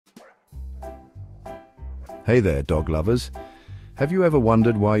Hey there, dog lovers. Have you ever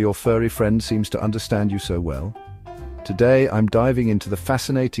wondered why your furry friend seems to understand you so well? Today, I'm diving into the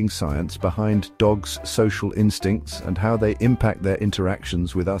fascinating science behind dogs' social instincts and how they impact their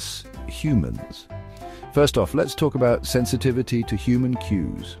interactions with us humans. First off, let's talk about sensitivity to human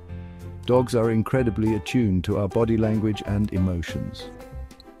cues. Dogs are incredibly attuned to our body language and emotions.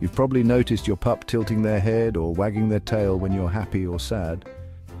 You've probably noticed your pup tilting their head or wagging their tail when you're happy or sad.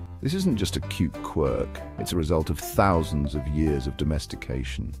 This isn't just a cute quirk, it's a result of thousands of years of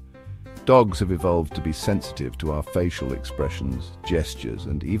domestication. Dogs have evolved to be sensitive to our facial expressions, gestures,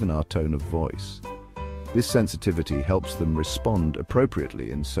 and even our tone of voice. This sensitivity helps them respond appropriately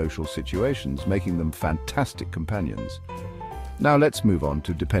in social situations, making them fantastic companions. Now let's move on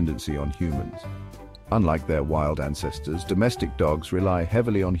to dependency on humans. Unlike their wild ancestors, domestic dogs rely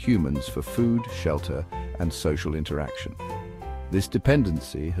heavily on humans for food, shelter, and social interaction. This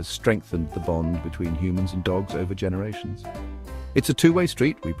dependency has strengthened the bond between humans and dogs over generations. It's a two-way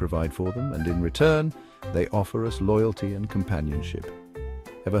street. We provide for them, and in return, they offer us loyalty and companionship.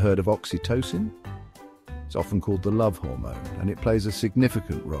 Ever heard of oxytocin? It's often called the love hormone, and it plays a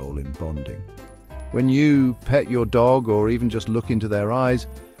significant role in bonding. When you pet your dog or even just look into their eyes,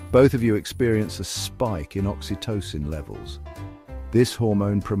 both of you experience a spike in oxytocin levels. This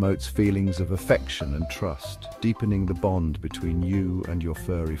hormone promotes feelings of affection and trust, deepening the bond between you and your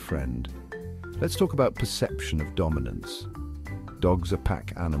furry friend. Let's talk about perception of dominance. Dogs are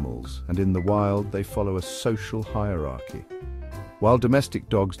pack animals, and in the wild they follow a social hierarchy. While domestic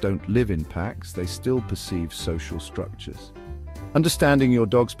dogs don't live in packs, they still perceive social structures. Understanding your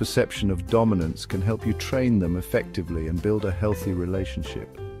dog's perception of dominance can help you train them effectively and build a healthy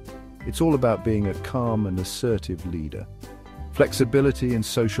relationship. It's all about being a calm and assertive leader. Flexibility in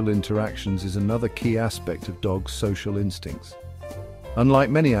social interactions is another key aspect of dogs' social instincts. Unlike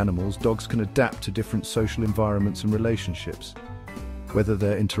many animals, dogs can adapt to different social environments and relationships. Whether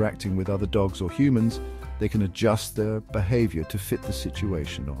they're interacting with other dogs or humans, they can adjust their behavior to fit the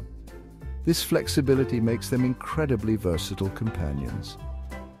situation on. This flexibility makes them incredibly versatile companions.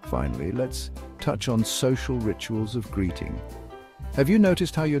 Finally, let's touch on social rituals of greeting. Have you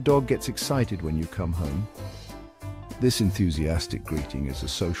noticed how your dog gets excited when you come home? This enthusiastic greeting is a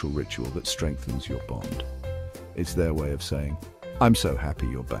social ritual that strengthens your bond. It's their way of saying, "I'm so happy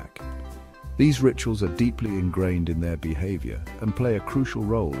you're back." These rituals are deeply ingrained in their behavior and play a crucial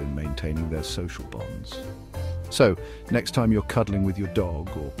role in maintaining their social bonds. So, next time you're cuddling with your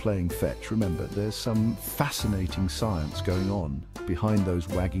dog or playing fetch, remember there's some fascinating science going on behind those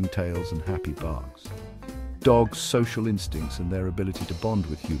wagging tails and happy barks. Dogs' social instincts and their ability to bond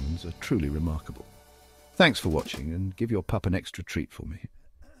with humans are truly remarkable. Thanks for watching, and give your pup an extra treat for me.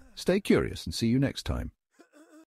 Stay curious and see you next time.